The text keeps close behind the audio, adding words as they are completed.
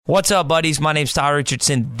What's up, buddies? My name's Tyler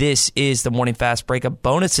Richardson. This is the Morning Fast Break, a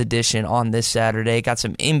bonus edition on this Saturday. Got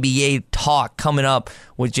some NBA talk coming up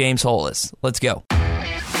with James Holas. Let's go.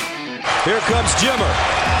 Here comes Jimmer.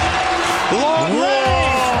 Long range.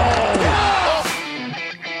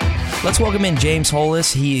 Let's welcome in James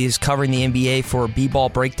Holas. He is covering the NBA for B-Ball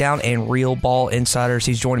Breakdown and Real Ball Insiders.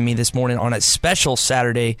 He's joining me this morning on a special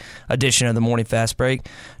Saturday edition of the Morning Fast Break.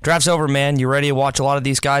 Draft's over, man. You ready to watch a lot of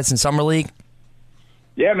these guys in Summer League?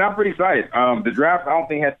 Yeah, man, I'm pretty excited. The draft, I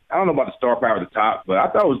don't know about the star power at the top, but I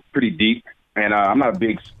thought it was pretty deep. And I'm not a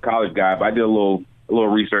big college guy, but I did a little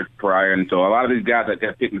research prior, and so a lot of these guys that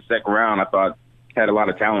got picked in the second round, I thought had a lot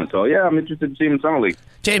of talent. So yeah, I'm interested to see them in Summer League.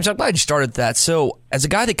 James, I'm glad you started that. So, as a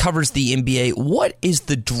guy that covers the NBA, what is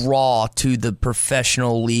the draw to the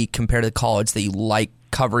professional league compared to the college that you like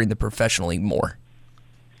covering the professional league more?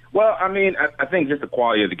 Well, I mean, I think just the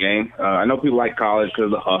quality of the game. I know people like college because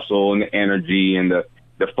of the hustle and the energy and the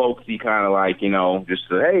folksy kind of like, just,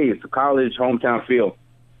 hey, it's a college hometown feel.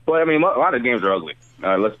 But, I mean, a lot of games are ugly.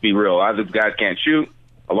 Let's be real. A lot of those guys can't shoot.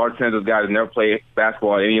 A large percentage of those guys never play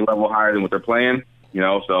basketball at any level higher than what they're playing,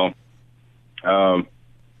 so,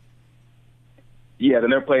 yeah, they're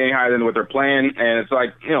never playing any higher than what they're playing. And it's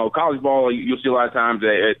like, college ball, you'll see a lot of times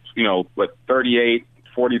that it's, 38,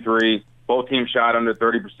 43, both teams shot under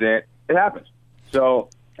 30%. It happens. So,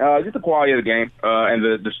 just the quality of the game and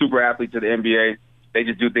the super athletes of the NBA. They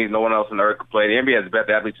just do things no one else on earth could play. The NBA has the best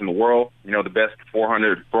athletes in the world, the best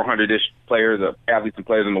 400-ish players, athletes and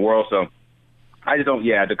players in the world. So I just don't,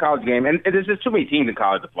 the college game. And there's just too many teams in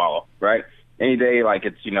college to follow, right? Any day, like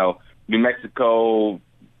it's, New Mexico,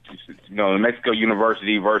 New Mexico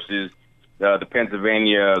University versus the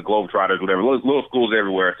Pennsylvania Globetrotters, whatever, little schools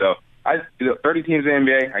everywhere. So 30 teams in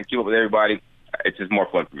the NBA, I can keep up with everybody. It's just more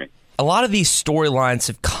fun for me. A lot of these storylines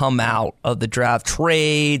have come out of the draft,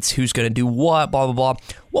 trades, who's going to do what, blah, blah, blah.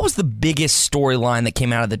 What was the biggest storyline that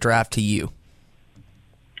came out of the draft to you?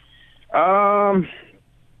 I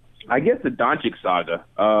guess the Doncic saga,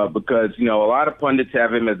 because, a lot of pundits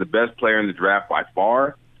have him as the best player in the draft by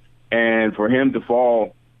far. And for him to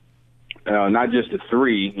fall, not just to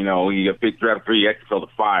 3, he got picked draft 3, he actually fell to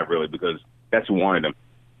 5, really, because that's who wanted him.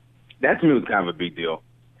 That to me was kind of a big deal.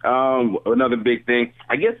 Another big thing,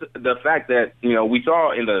 I guess the fact that, we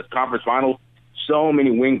saw in the conference finals so many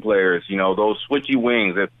wing players, those switchy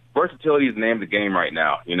wings. That versatility is the name of the game right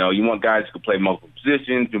now. You want guys who can play multiple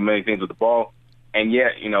positions, do many things with the ball. And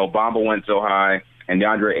yet, Bamba went so high and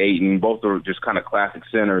DeAndre Ayton, both are just kind of classic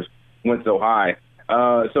centers, went so high.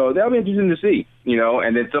 So that'll be interesting to see,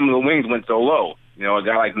 and then some of the wings went so low. A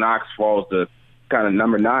guy like Knox falls to kind of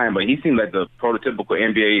number 9, but he seemed like the prototypical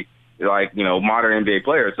NBA modern NBA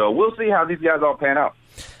players. So we'll see how these guys all pan out.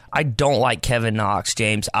 I don't like Kevin Knox,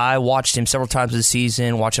 James. I watched him several times this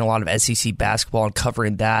season, watching a lot of SEC basketball and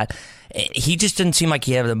covering that. He just doesn't seem like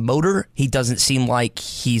he has a motor. He doesn't seem like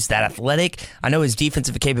he's that athletic. I know his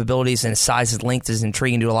defensive capabilities and his size, his length is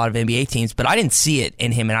intriguing to a lot of NBA teams, but I didn't see it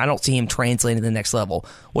in him, and I don't see him translating to the next level.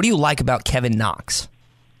 What do you like about Kevin Knox?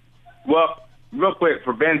 Well, real quick,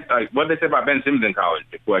 for Ben, what did they say about Ben Simmons in college?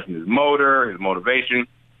 The question is motor, his motivation.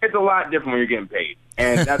 It's a lot different when you're getting paid.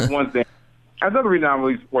 And that's one thing. That's another reason I don't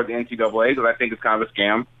really support the NCAA, because I think it's kind of a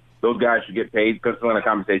scam. Those guys should get paid because in a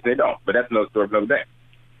conversation they don't. But that's another story for another day.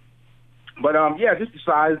 But, just the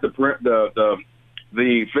size,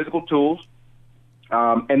 the physical tools.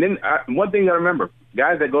 And then one thing I remember,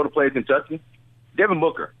 guys that go to play at Kentucky, Devin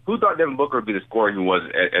Booker. Who thought Devin Booker would be the scorer he was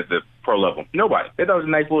at the pro level? Nobody. They thought he was a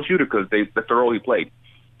nice little shooter because that's the role he played.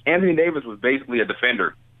 Anthony Davis was basically a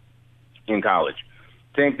defender in college.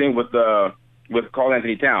 Same thing with Karl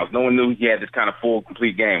Anthony Towns. No one knew he had this kind of full,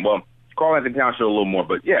 complete game. Well, Karl Anthony Towns showed a little more.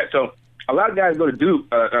 But, yeah, so a lot of guys go to Duke.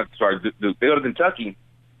 They go to Kentucky,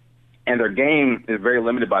 and their game is very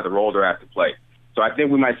limited by the role they're asked to play. So I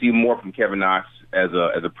think we might see more from Kevin Knox as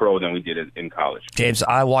a pro than we did in college. James,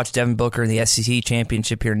 I watched Devin Booker in the SEC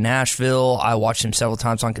championship here in Nashville. I watched him several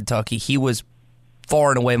times on Kentucky. He was far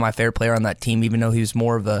and away my favorite player on that team, even though he was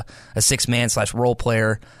more of a six-man / role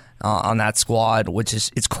player on that squad, which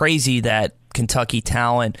is it's crazy that Kentucky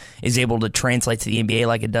talent is able to translate to the NBA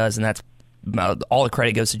like it does, and that's all the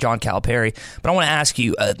credit goes to John Calipari. But I want to ask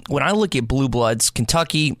you, when I look at Blue Bloods,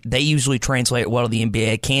 Kentucky, they usually translate well to the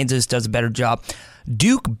NBA. Kansas does a better job.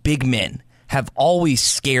 Duke big men have always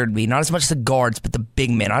scared me, not as much the guards, but the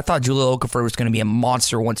big men. I thought Jahlil Okafor was going to be a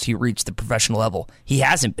monster once he reached the professional level. He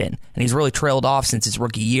hasn't been, and he's really trailed off since his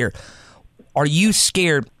rookie year. Are you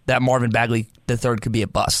scared that Marvin Bagley III could be a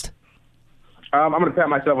bust? I'm going to pat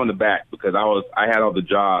myself on the back because I had all the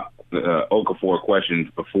Okafor questions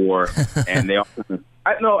before, and they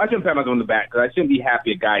I shouldn't pat myself on the back because I shouldn't be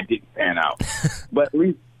happy a guy didn't pan out. But at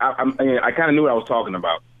least I kind of knew what I was talking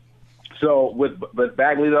about. So with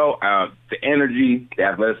Bagley, though, the energy, the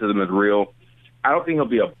athleticism is real. I don't think he'll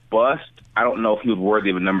be a bust. I don't know if he was worthy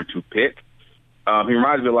of a number 2 pick. He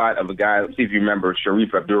reminds me a lot of a guy, let's see if you remember,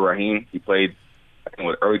 Sharif Abdur-Rahim. He played, I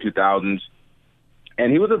think, early 2000s.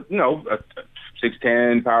 And he was a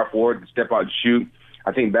 6'10", power forward, step out and shoot.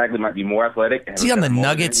 I think Bagley might be more athletic. Is he on the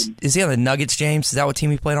Nuggets? Is he on the Nuggets, James? Is that what team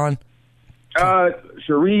he played on?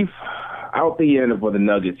 Sharif, I don't think he ended up with the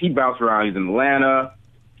Nuggets. He bounced around. He's in Atlanta.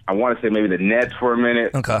 I want to say maybe the Nets for a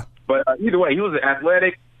minute. Okay. But either way, he was an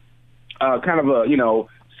athletic, kind of a,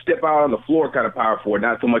 step out on the floor kind of power forward.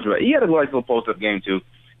 Not so much of a – he had a nice little post-up game too.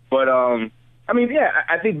 But, I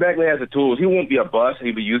think Bagley has the tools. He won't be a bust.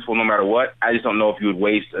 He'd be useful no matter what. I just don't know if you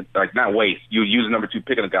would not waste. You would use a number 2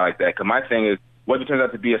 pick on a guy like that. Because my thing is, what if it turns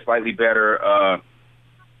out to be a slightly better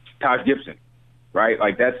Taj Gibson, right?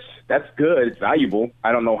 Like, that's good. It's valuable.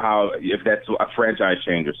 I don't know if that's a franchise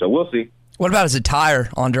changer. So we'll see. What about his attire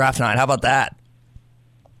on draft night? How about that?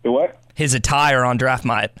 The what? His attire on draft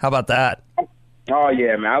night. How about that? Oh,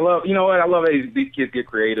 yeah, man. I love these kids get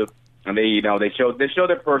creative. And they show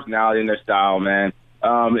their personality and their style, man.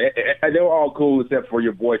 They were all cool except for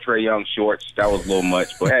your boy Trae Young shorts. That was a little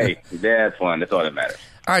much. But, hey, they had fun. That's all that matters.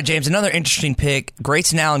 All right, James, another interesting pick.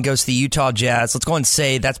 Grayson Allen goes to the Utah Jazz. Let's go and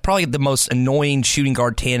say that's probably the most annoying shooting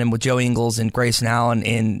guard tandem with Joe Ingles and Grayson Allen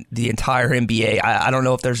in the entire NBA. I don't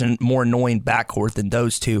know if there's a more annoying backcourt than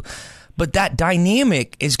those two. But that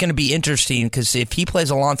dynamic is going to be interesting because if he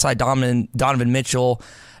plays alongside Donovan Mitchell,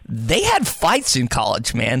 they had fights in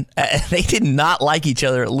college, man. They did not like each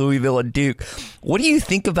other at Louisville and Duke. What do you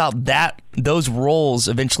think about those roles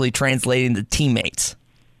eventually translating to teammates?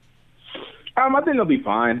 I think they'll be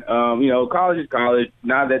fine. College is college.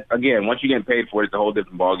 Now that, again, once you get paid for it, it's a whole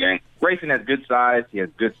different ballgame. Grayson has good size. He has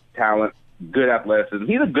good talent, good athleticism.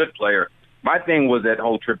 He's a good player. My thing was that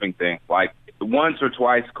whole tripping thing. Like, once or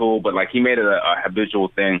twice, cool, but, like, he made it a habitual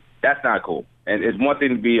thing. That's not cool. And it's one thing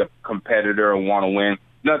to be a competitor and want to win.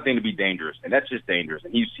 Another thing to be dangerous, and that's just dangerous.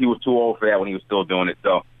 And he was too old for that when he was still doing it.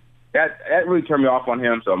 So that really turned me off on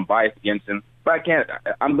him, so I'm biased against him. But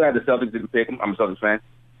I'm glad the Celtics didn't pick him. I'm a Celtics fan.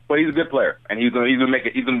 But he's a good player, and he's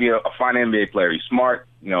gonna be a fine NBA player. He's smart.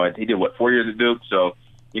 He did 4 years at Duke, so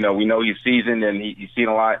we know he's seasoned and he's seen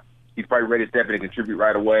a lot. He's probably ready to step in and contribute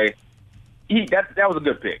right away. That was a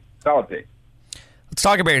good pick, solid pick. Let's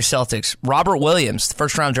talk about your Celtics. Robert Williams, the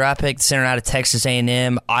first-round draft pick, center out of Texas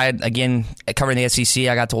A&M. Again, covering the SEC,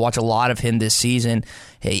 I got to watch a lot of him this season.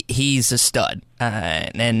 He's a stud,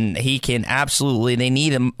 and he can absolutely – they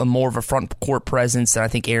need a more of a front-court presence than I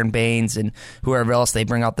think Aaron Baines and whoever else they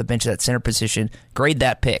bring off the bench at that center position. Grade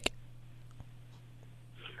that pick.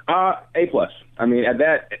 A+. I mean, at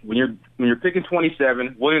that, when you're picking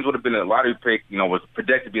 27, Williams would have been a lottery pick, was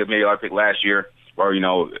projected to be a maybe lottery pick last year or,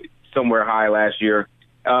 somewhere high last year.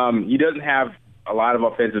 He doesn't have a lot of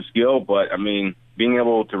offensive skill, but, I mean, being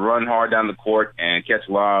able to run hard down the court and catch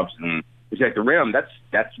lobs and protect the rim,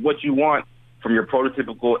 that's what you want from your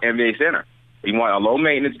prototypical NBA center. You want a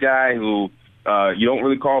low-maintenance guy who you don't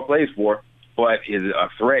really call plays for, but is a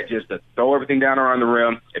threat just to throw everything down around the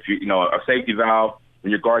rim. If a safety valve,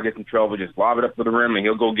 when your guard gets in trouble, just lob it up to the rim and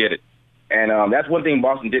he'll go get it. And that's one thing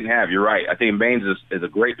Boston didn't have. You're right. I think Baines is a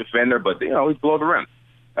great defender, but, he's below the rim.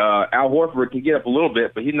 Al Horford can get up a little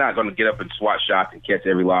bit, but he's not going to get up and swat shots and catch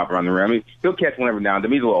every lob around the rim. I mean, he'll catch one every now and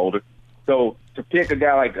then. He's a little older. So to pick a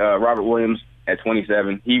guy like Robert Williams at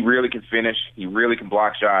 27, he really can finish. He really can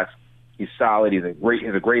block shots. He's solid. He has a great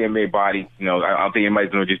NBA body. I don't think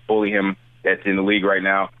anybody's going to just bully him that's in the league right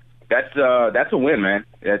now. That's a win, man.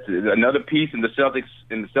 That's another piece in the Celtics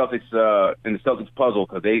puzzle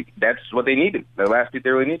because that's what they needed. The last piece they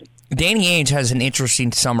really needed. Danny Ainge has an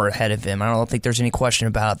interesting summer ahead of him. I don't think there's any question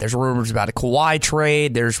about it. There's rumors about a Kawhi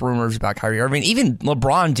trade. There's rumors about Kyrie Irving. Even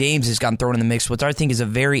LeBron James has gotten thrown in the mix, which I think is a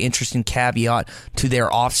very interesting caveat to their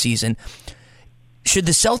offseason. Should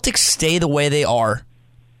the Celtics stay the way they are,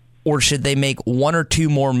 or should they make one or two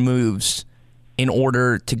more moves in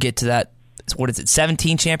order to get to that? What is it,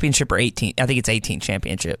 17 championship or 18? I think it's 18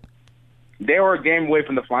 championship. They were a game away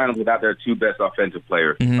from the finals without their two best offensive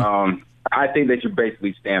players. Mm-hmm. I think they should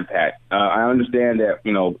basically stand pat. I understand that,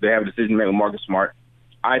 they have a decision to make with Marcus Smart.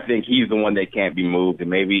 I think he's the one that can't be moved, and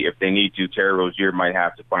maybe if they need to, Terry Rozier might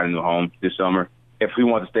have to find a new home this summer. If we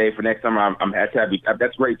want to stay for next summer, I'm happy.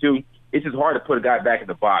 That's great, too. It's just hard to put a guy back in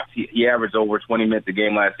the box. He averaged over 20 minutes a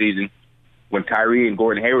game last season. When Kyrie and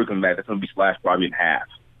Gordon Hayward come back, that's going to be slashed probably in half.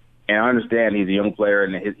 And I understand he's a young player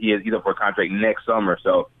and he's up for a contract next summer.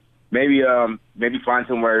 So maybe find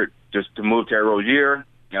somewhere just to move Terry Rozier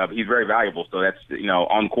He's very valuable, so that's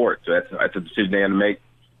on court. So that's a decision they have to make.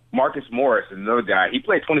 Marcus Morris is another guy. He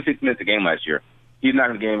played 26 minutes a game last year. He's not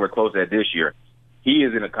going to get anywhere close to that this year. He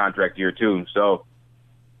is in a contract year too. So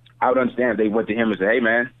I would understand if they went to him and said, "Hey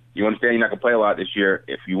man, you understand you're not going to play a lot this year.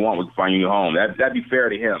 If you want, we can find you a home." That'd be fair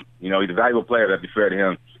to him. He's a valuable player. That'd be fair to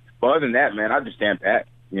him. But other than that, man, I'd just stand pat.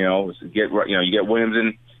 You get Williams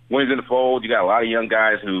in the fold. You got a lot of young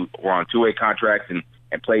guys who were on two-way contracts and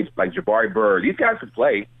played like Jabari Bird. These guys could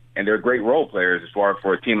play, and they're great role players as far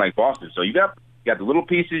for a team like Boston. So you got the little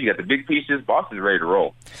pieces, you got the big pieces. Boston's ready to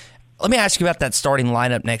roll. Let me ask you about that starting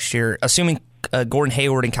lineup next year. Assuming Gordon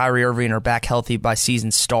Hayward and Kyrie Irving are back healthy by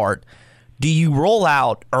season start, do you roll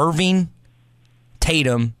out Irving,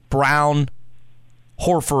 Tatum, Brown,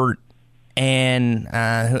 Horford, and why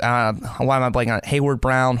am I blanking on it? Hayward,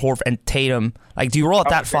 Brown, Horford, and Tatum? Like, do you roll out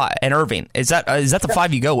that five and Irving? Is that the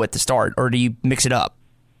five you go with to start, or do you mix it up?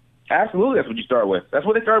 Absolutely, that's what you start with. That's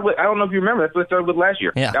what they started with. I don't know if you remember. That's what they started with last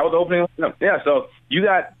year. Yeah. That was the opening. No. Yeah, so you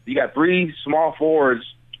got three small forwards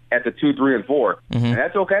at the 2, 3, and 4, and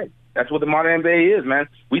that's okay. That's what the modern NBA is, man.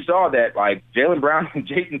 We saw that like Jaylen Brown and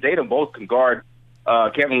Jason Tatum both can guard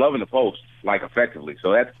Kevin Love in the post like effectively.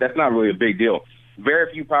 So that's not really a big deal.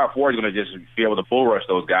 Very few power forwards are going to just be able to bull rush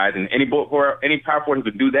those guys, and any power forward who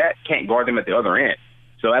can do that can't guard them at the other end.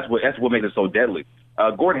 So that's what makes it so deadly.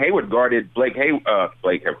 Gordon Hayward guarded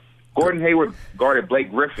Gordon Hayward guarded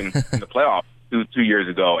Blake Griffin in the playoffs two years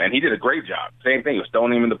ago, and he did a great job. Same thing, he was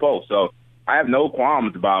stoning him in the post. So I have no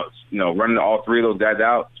qualms about running all three of those guys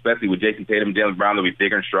out, especially with Jason Tatum and Jaylen Brown. They'll be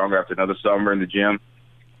bigger and stronger after another summer in the gym.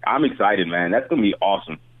 I'm excited, man. That's going to be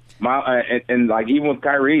awesome. And even with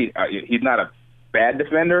Kyrie, he's not a bad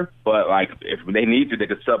defender, but like if they need to, they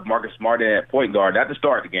could sub Marcus Smart in at point guard. Not to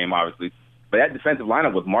start the game, obviously, but that defensive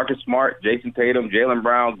lineup with Marcus Smart, Jason Tatum, Jaylen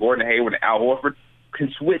Brown, Gordon Hayward, and Al Horford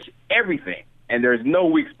can switch everything, and there's no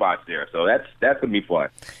weak spots there. So that's gonna be fun.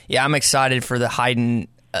 Yeah, I'm excited for the Hyden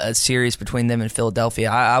series between them and Philadelphia.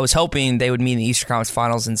 I was hoping they would meet in the Eastern Conference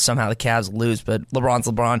Finals and somehow the Cavs lose, but LeBron's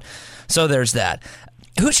LeBron. So there's that.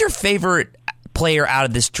 Who's your favorite player out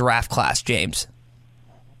of this draft class, James?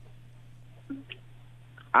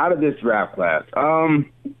 Out of this draft class,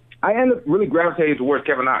 I end up really gravitating towards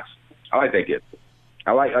Kevin Knox. I like that kid.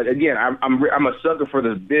 I'm a sucker for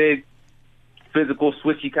the big, physical,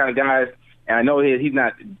 switchy kind of guys, and I know his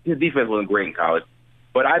defense wasn't great in college,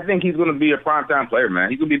 but I think he's going to be a primetime player, man.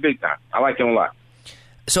 He's going to be big time. I like him a lot.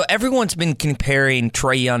 So everyone's been comparing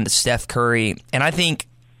Trae Young to Steph Curry, and I think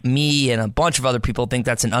me and a bunch of other people think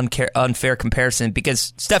that's an unfair comparison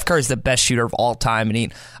because Steph Curry is the best shooter of all time,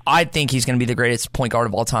 and I think he's going to be the greatest point guard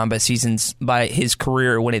of all time by his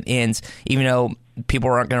career when it ends, even though people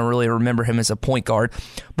aren't going to really remember him as a point guard.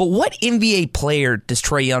 But what NBA player does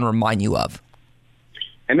Trae Young remind you of?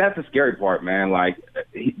 And that's the scary part, man. Like,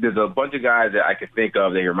 there's a bunch of guys that I can think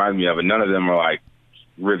of that he reminds me of, and none of them are like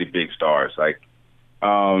really big stars. Like,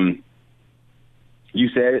 you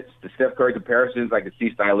said it, the Steph Curry comparisons I could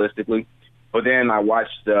see stylistically, but then I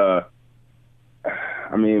watched. We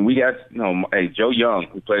got Joe Young,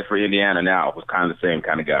 who plays for Indiana now, was kind of the same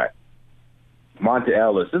kind of guy. Monta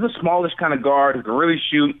Ellis is a smallish kind of guard who can really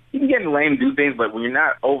shoot. He can get in the lane and do things, but when you're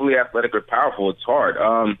not overly athletic or powerful, it's hard.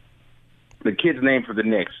 The kid's name for the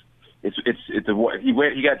Knicks.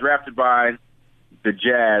 He got drafted by the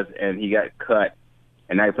Jazz and he got cut.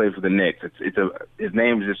 And now he plays for the Knicks. His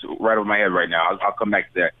name is just right over my head right now. I'll come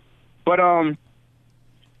back to that. But I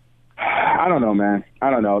don't know, man. I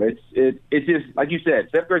don't know. It's just like you said.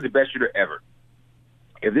 Steph Curry's the best shooter ever.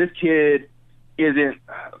 If this kid isn't,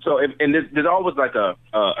 there's always like a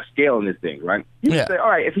scale in this thing, right? You can say, all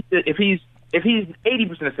right, if he's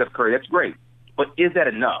 80% of Steph Curry, that's great. But is that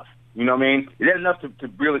enough? You know what I mean? Is that enough to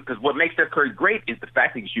really? Because what makes Steph Curry great is the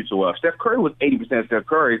fact that he shoots so well. If Steph Curry was 80% of Steph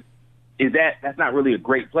Curry, that's not really a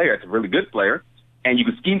great player. It's a really good player, and you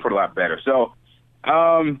can scheme for it a lot better. So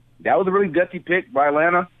that was a really gutsy pick by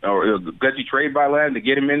Atlanta, or a gutsy trade by Atlanta to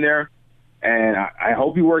get him in there, and I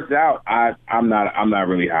hope he works out. I'm not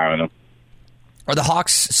really high on him. Are the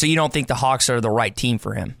Hawks? So you don't think the Hawks are the right team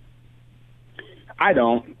for him? I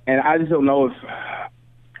don't, and I just don't know if.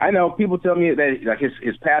 I know people tell me that like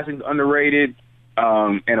his passing's underrated.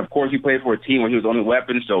 And of course, he played for a team where he was the only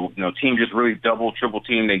weapon. So, team just really double, triple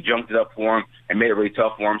team. They jumped it up for him and made it really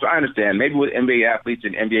tough for him. So I understand. Maybe with NBA athletes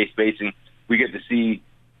and NBA spacing, we get to see.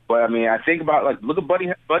 But I think about look at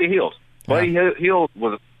Buddy Hield. Buddy Hield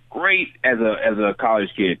was great as a college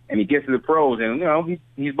kid, and he gets to the pros, and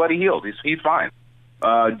he's Buddy Hield. He's fine.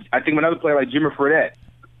 I think another player like Jimmy Fredette,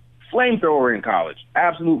 flamethrower in college,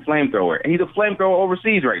 absolute flamethrower, and he's a flamethrower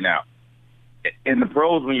overseas right now. In the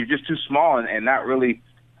pros, when you're just too small and not really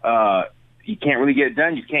you can't really get it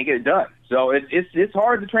done. You can't get it done. So it's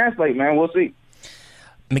hard to translate, man. We'll see.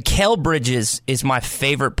 Mikal Bridges is my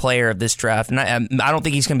favorite player of this draft. And I don't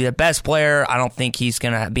think he's going to be the best player. I don't think he's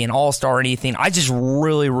going to be an all-star or anything. I just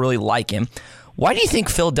really, really like him. Why do you think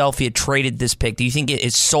Philadelphia traded this pick? Do you think it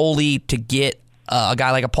is solely to get a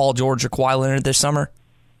guy like a Paul George or Kawhi Leonard this summer?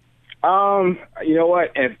 You know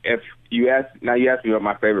what? If you asked me about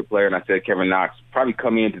my favorite player, and I said Kevin Knox, probably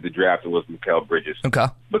coming into the draft, it was Mikal Bridges. Okay.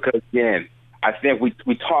 Because, again, I think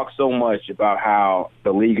we talk so much about how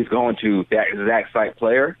the league is going to that exact type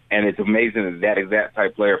player, and it's amazing that exact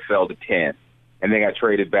type player fell to 10, and they got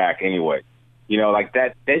traded back anyway. You know, like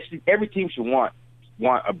that every team should want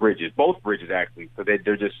a Bridges, both Bridges actually, because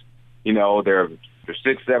they're just, you know, they're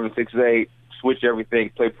 6'7", 6'8", switch everything,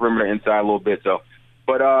 play perimeter inside a little bit. So,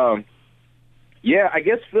 but yeah, I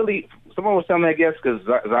guess Philly. Someone was telling me, I guess, because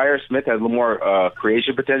Zaire Smith has a little more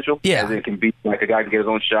creation potential. Yeah, as it can be like a guy can get his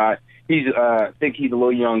own shot. He's, I think he's a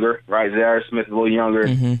little younger, right? Zaire Smith is a little younger,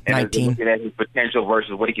 and 19. looking at his potential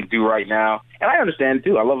versus what he can do right now. And I understand it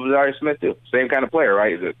too. I love Zaire Smith too. Same kind of player,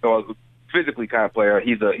 right? So physically kind of player.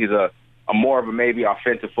 He's a more of a maybe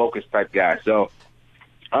offensive focused type guy. So,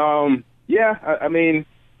 yeah, I mean,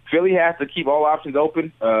 Philly has to keep all options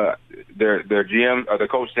open. Their GM, or the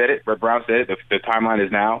coach said it. Brett Brown said it. The timeline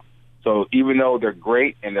is now. So even though they're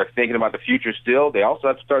great and they're thinking about the future still, they also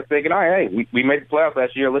have to start thinking, all right, hey, we made the playoffs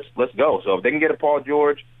last year. Let's go. So if they can get a Paul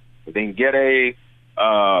George, if they can get a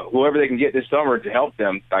whoever they can get this summer to help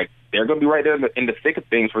them, like they're going to be right there in the thick of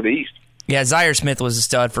things for the East. Yeah, Zaire Smith was a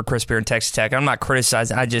stud for Chris Beard and Texas Tech. I'm not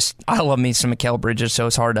criticizing. I love me some Mikal Bridges, so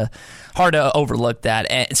it's hard to overlook that.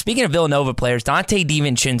 And speaking of Villanova players, Dante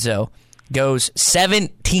DiVincenzo goes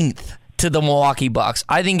 17th to the Milwaukee Bucks.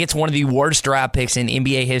 I think it's one of the worst draft picks in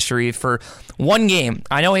NBA history for one game.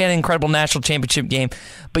 I know he had an incredible national championship game,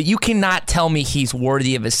 but you cannot tell me he's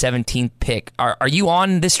worthy of a 17th pick. Are you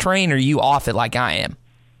on this train or are you off it like I am?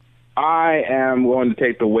 I am going to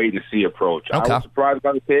take the wait-and-see approach. Okay. I was surprised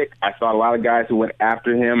by the pick. I thought a lot of guys who went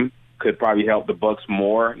after him could probably help the Bucks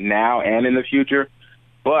more now and in the future.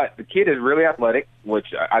 But the kid is really athletic,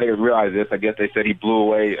 which I didn't realize this. I guess they said he blew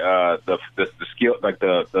away the skill, like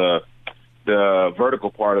the vertical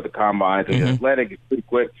part of the combine. So he's athletic, he's pretty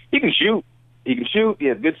quick. He can shoot. He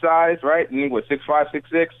has good size, right? And he was 6'5",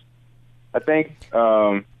 6'6", I think.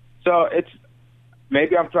 So it's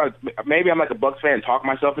maybe I'm like a Bucks fan and talk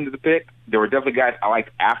myself into the pick. There were definitely guys I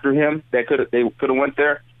liked after him that could have went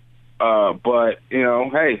there. But you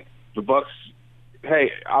know, hey, the Bucks.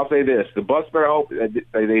 Hey, I'll say this: the Bucks better hope that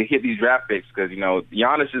they hit these draft picks because you know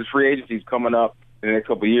Giannis's free agency is coming up in the next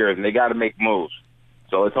couple of years, and they got to make moves.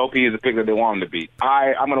 So let's hope he is the pick that they want him to be.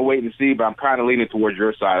 I'm going to wait and see, but I'm kind of leaning towards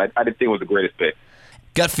your side. I didn't think it was the greatest pick.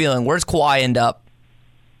 Gut feeling: where's Kawhi end up?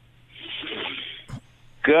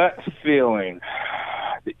 Gut feeling.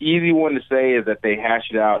 The easy one to say is that they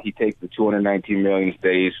hash it out. He takes the $219 million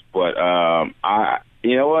stays, but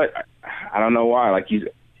you know what? I don't know why. Like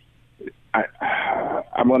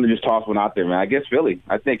I'm going to just toss one out there, man. I guess Philly.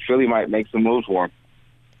 I think Philly might make some moves for him.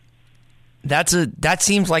 That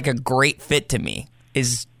seems like a great fit to me.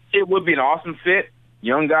 It would be an awesome fit.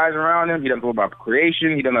 Young guys around him. He doesn't know about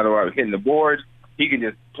creation. He doesn't know about hitting the boards. He can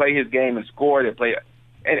just play his game and score. And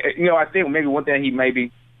you know, I think maybe one thing he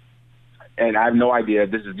maybe, and I have no idea.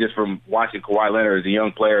 This is just from watching Kawhi Leonard as a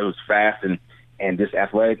young player who's fast and just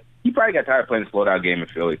athletic. He probably got tired of playing the slow down game in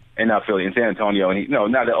Philly, in San Antonio. And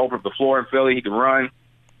now they open up the floor in Philly, he can run.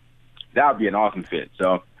 That would be an awesome fit.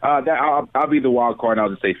 So I'll be the wild card, and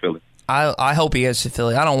I'll just say Philly. I hope he goes to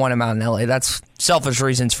Philly. I don't want him out in L.A. That's selfish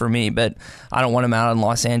reasons for me, but I don't want him out in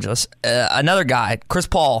Los Angeles. Another guy, Chris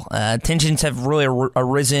Paul. Tensions have really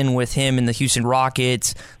arisen with him in the Houston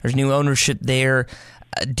Rockets. There's new ownership there.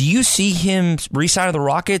 Do you see him re-signing the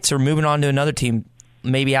Rockets or moving on to another team,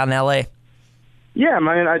 maybe out in L.A.? Yeah,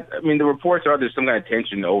 man. I mean, the reports are there's some kind of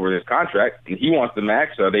tension over this contract, and he wants the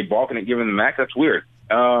max. So they balking at giving the max. That's weird.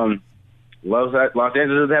 Los Angeles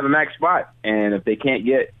doesn't have a max spot, and if they can't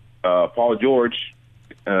get Paul George,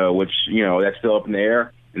 which, you know, that's still up in the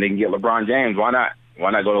air, and they can get LeBron James, why not?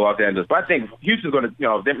 Why not go to Los Angeles? But I think Houston's going to, you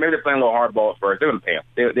know, maybe they're playing a little hardball at first. They're going to pay him.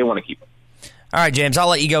 They want to keep him. All right, James, I'll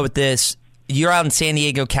let you go with this. You're out in San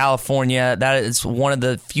Diego, California. That is one of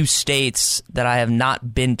the few states that I have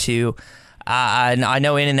not been to. I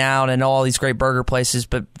know In-N-Out and all these great burger places,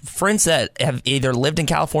 but friends that have either lived in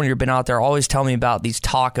California or been out there always tell me about these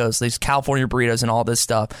tacos, these California burritos and all this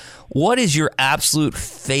stuff. What is your absolute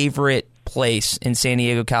favorite place in San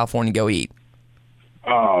Diego, California to go eat?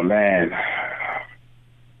 Oh, man.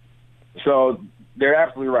 So they're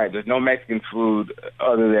absolutely right. There's no Mexican food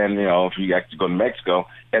other than, if you actually go to Mexico,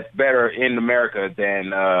 that's better in America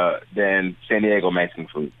than San Diego Mexican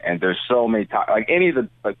food. And there's so many, probably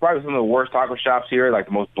some of the worst taco shops here, like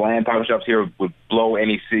the most bland taco shops here would blow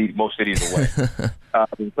most cities away.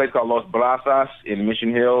 There's a place called Los Brazos in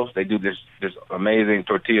Mission Hills. They do this amazing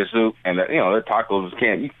tortilla soup, and their tacos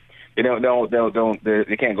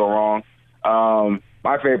they can't go wrong.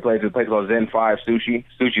 My favorite place is a place called Zen 5 Sushi.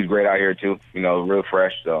 Sushi's great out here too. Real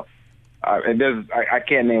fresh. So, I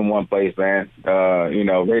can't name one place, man.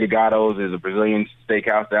 Rei de Gatos is a Brazilian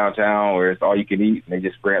steakhouse downtown where it's all you can eat. And they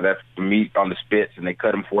just grab that meat on the spits and they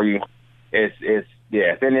cut them for you. It's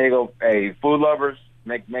San Diego. Hey, food lovers,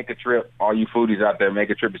 make a trip. All you foodies out there, make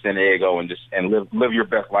a trip to San Diego and live your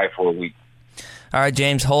best life for a week. All right,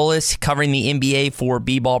 James Holas, covering the NBA for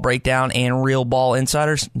B-Ball Breakdown and Real Ball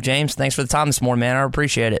Insiders. James, thanks for the time this morning, man. I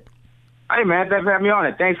appreciate it. Hey, man, thanks for having me on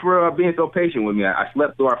it. Thanks for being so patient with me. I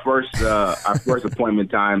slept through our first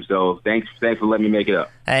appointment time, so thanks for letting me make it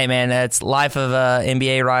up. Hey, man, that's life of an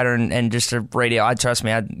NBA writer and just a radio. Trust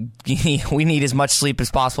me, we need as much sleep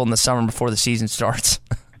as possible in the summer before the season starts.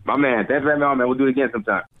 My man, thanks for having me on, man. We'll do it again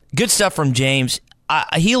sometime. Good stuff from James.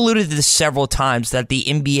 He alluded to this several times that the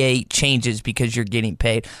NBA changes because you're getting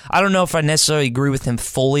paid. I don't know if I necessarily agree with him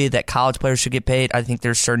fully that college players should get paid. I think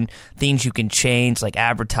there's certain things you can change, like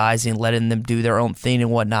advertising, letting them do their own thing and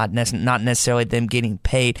whatnot, not necessarily them getting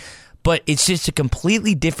paid. But it's just a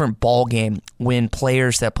completely different ball game when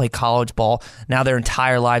players that play college ball, now their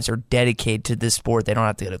entire lives are dedicated to this sport. They don't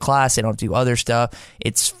have to go to class. They don't have to do other stuff.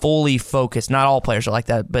 It's fully focused. Not all players are like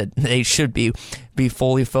that, but they should be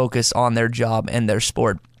fully focused on their job and their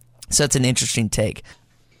sport. So that's an interesting take.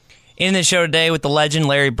 In the show today with the legend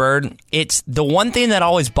Larry Bird, it's the one thing that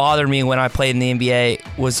always bothered me when I played in the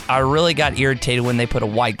NBA was I really got irritated when they put a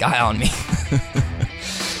white guy on me.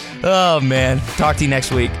 Oh, man. Talk to you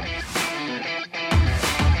next week.